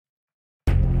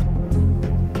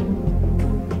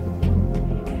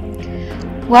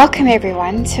Welcome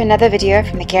everyone to another video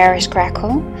from the Garish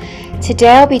Grackle.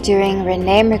 Today I'll be doing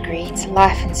Rene Magritte,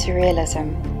 Life in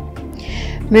Surrealism.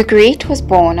 Magritte was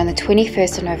born on the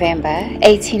 21st of November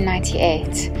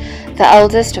 1898, the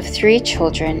eldest of three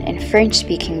children in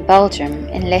French-speaking Belgium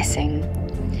in Lessing.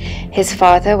 His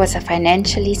father was a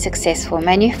financially successful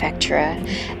manufacturer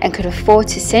and could afford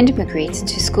to send Magritte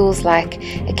to schools like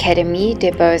Académie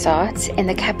des Beaux-Arts in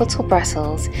the capital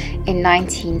Brussels in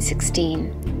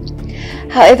 1916.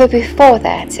 However, before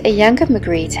that, a younger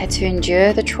Magritte had to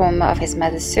endure the trauma of his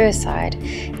mother's suicide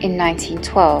in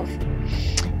 1912.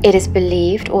 It is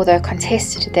believed, although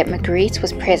contested, that Magritte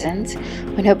was present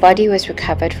when her body was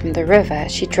recovered from the river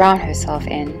she drowned herself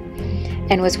in,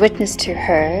 and was witness to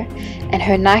her and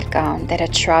her nightgown that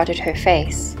had shrouded her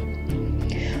face.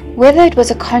 Whether it was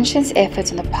a conscious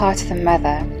effort on the part of the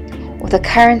mother or the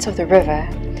current of the river,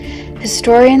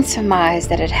 historians surmise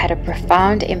that it had a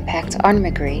profound impact on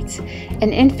Magritte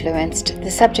and influenced the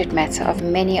subject matter of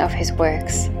many of his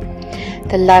works.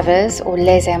 The Lovers or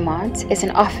Les Amants is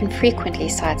an often frequently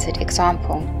cited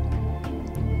example.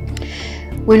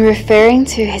 When referring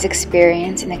to his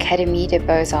experience in the Académie des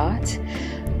Beaux-Arts,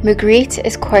 Magritte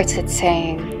is quoted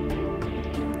saying,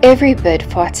 "Every bid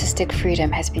for artistic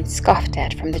freedom has been scoffed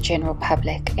at from the general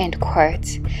public," end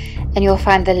quote, and you'll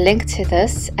find the link to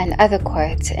this and other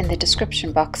quotes in the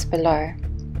description box below.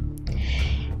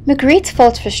 Magritte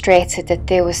felt frustrated that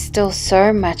there was still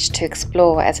so much to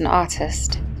explore as an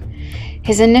artist.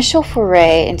 His initial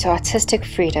foray into artistic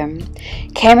freedom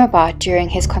came about during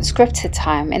his conscripted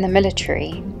time in the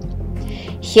military.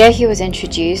 Here he was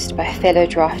introduced by fellow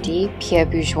draftee Pierre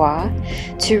Bourgeois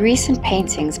to recent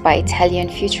paintings by Italian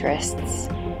futurists.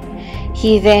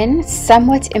 He then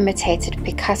somewhat imitated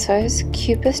Picasso's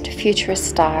Cubist-Futurist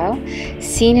style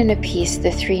seen in a piece,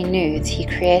 The Three Nudes, he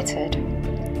created.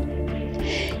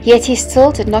 Yet he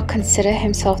still did not consider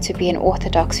himself to be an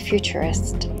orthodox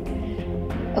futurist.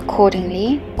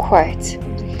 Accordingly, quote,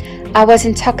 "I was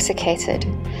intoxicated.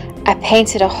 I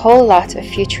painted a whole lot of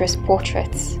futurist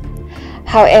portraits.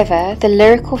 However, the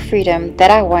lyrical freedom that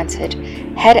I wanted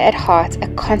had at heart a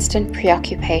constant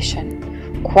preoccupation,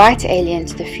 quite alien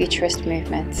to the futurist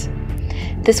movement.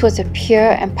 This was a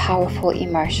pure and powerful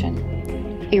emotion,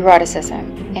 eroticism,"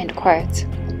 end quote.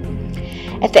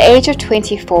 At the age of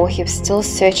 24, he was still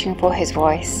searching for his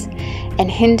voice, and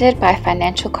hindered by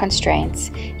financial constraints,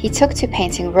 he took to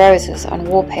painting roses on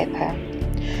wallpaper.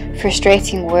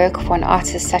 Frustrating work for an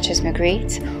artist such as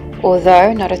Magritte,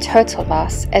 although not a total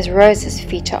loss, as roses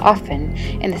feature often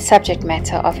in the subject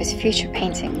matter of his future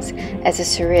paintings as a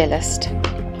surrealist.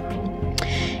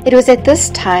 It was at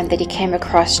this time that he came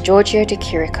across Giorgio de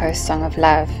Chirico's Song of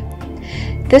Love.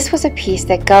 This was a piece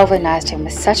that galvanized him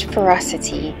with such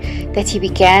ferocity that he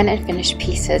began and finished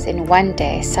pieces in one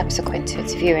day subsequent to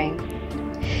its viewing.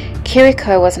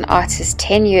 Chirico was an artist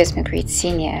 10 years Magritte's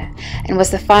senior and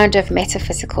was the founder of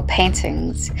Metaphysical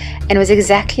Paintings, and was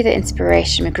exactly the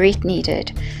inspiration Magritte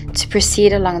needed to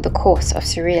proceed along the course of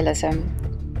Surrealism.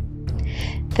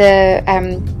 The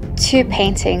two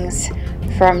paintings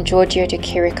from Giorgio de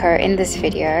Chirico in this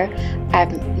video,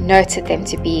 I've noted them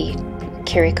to be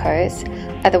Chirico's,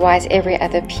 otherwise every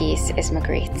other piece is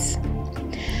Magritte's.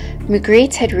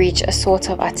 Magritte had reached a sort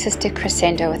of artistic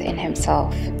crescendo within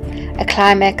himself, a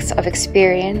climax of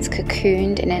experience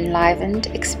cocooned in enlivened,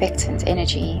 expectant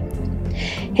energy.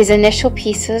 His initial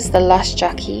pieces, The Lost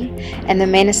Jockey and The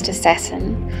Menaced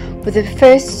Assassin, were the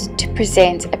first to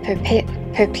present a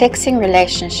perplexing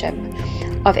relationship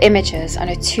of images on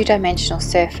a two-dimensional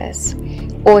surface,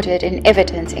 ordered in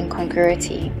evident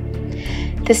incongruity.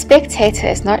 The spectator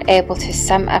is not able to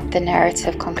sum up the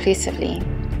narrative conclusively.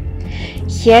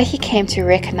 Here he came to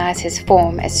recognize his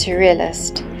form as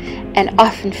surrealist, and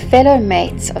often fellow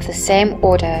mates of the same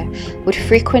order would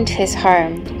frequent his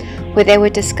home, where they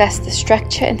would discuss the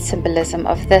structure and symbolism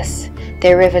of this,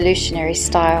 their revolutionary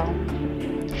style.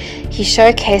 He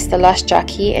showcased The Lost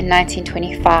Jockey in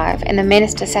 1925 and The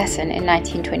Menaced Assassin in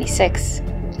 1926.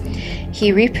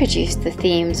 He reproduced the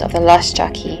themes of The Lost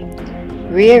Jockey,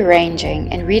 rearranging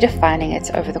and redefining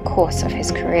it over the course of his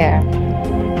career.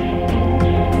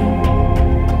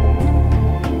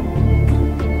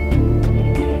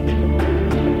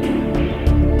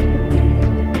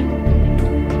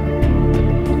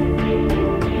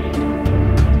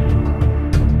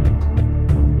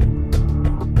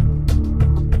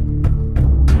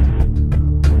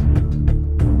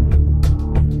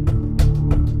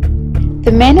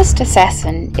 The Menaced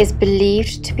Assassin is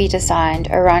believed to be designed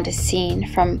around a scene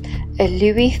from a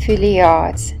Louis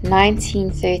Fouillard's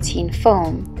 1913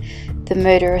 film, The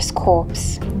Murderous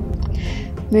Corpse.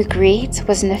 Magritte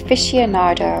was an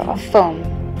aficionado of film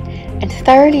and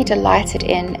thoroughly delighted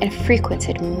in and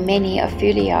frequented many of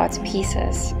Fouillard's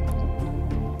pieces.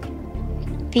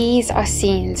 These are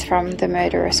scenes from The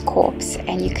Murderous Corpse,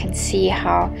 and you can see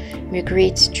how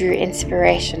Magritte drew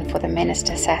inspiration for The Menaced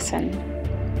Assassin.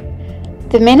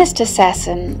 The Menaced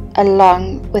Assassin,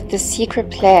 along with The Secret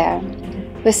Player,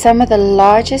 were some of the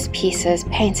largest pieces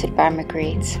painted by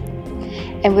Magritte,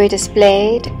 and were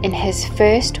displayed in his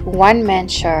first one-man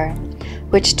show,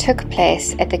 which took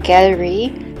place at the Galerie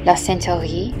La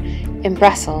Centauri in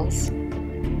Brussels.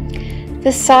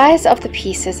 The size of the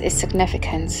pieces is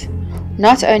significant,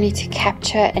 not only to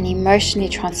capture and emotionally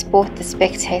transport the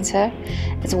spectator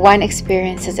as one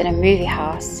experiences in a movie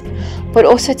house, but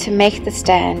also to make the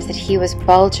stand that he was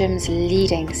Belgium's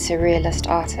leading surrealist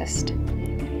artist.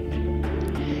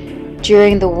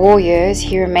 During the war years,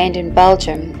 he remained in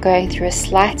Belgium, going through a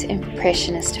slight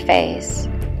impressionist phase,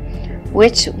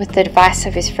 which, with the advice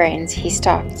of his friends, he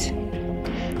stopped.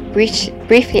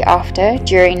 Briefly after,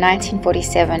 during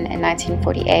 1947 and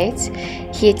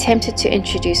 1948, he attempted to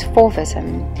introduce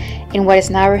Fauvism in what is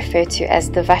now referred to as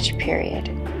the Vach period.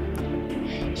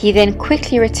 He then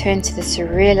quickly returned to the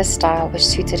Surrealist style, which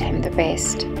suited him the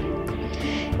best.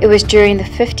 It was during the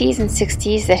 50s and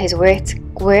 60s that his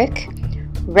work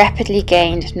rapidly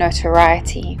gained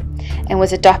notoriety and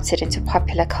was adopted into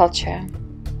popular culture.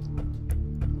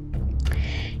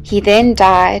 He then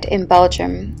died in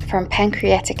Belgium from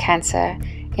pancreatic cancer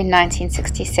in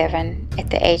 1967 at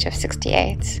the age of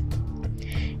 68.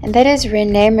 And that is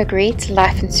Rene Magritte,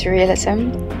 Life and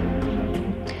Surrealism.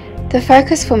 The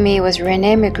focus for me was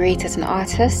Rene Magritte as an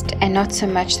artist and not so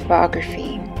much the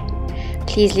biography.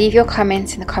 Please leave your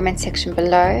comments in the comment section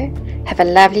below. Have a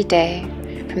lovely day.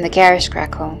 From the Garish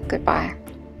Grackle, goodbye.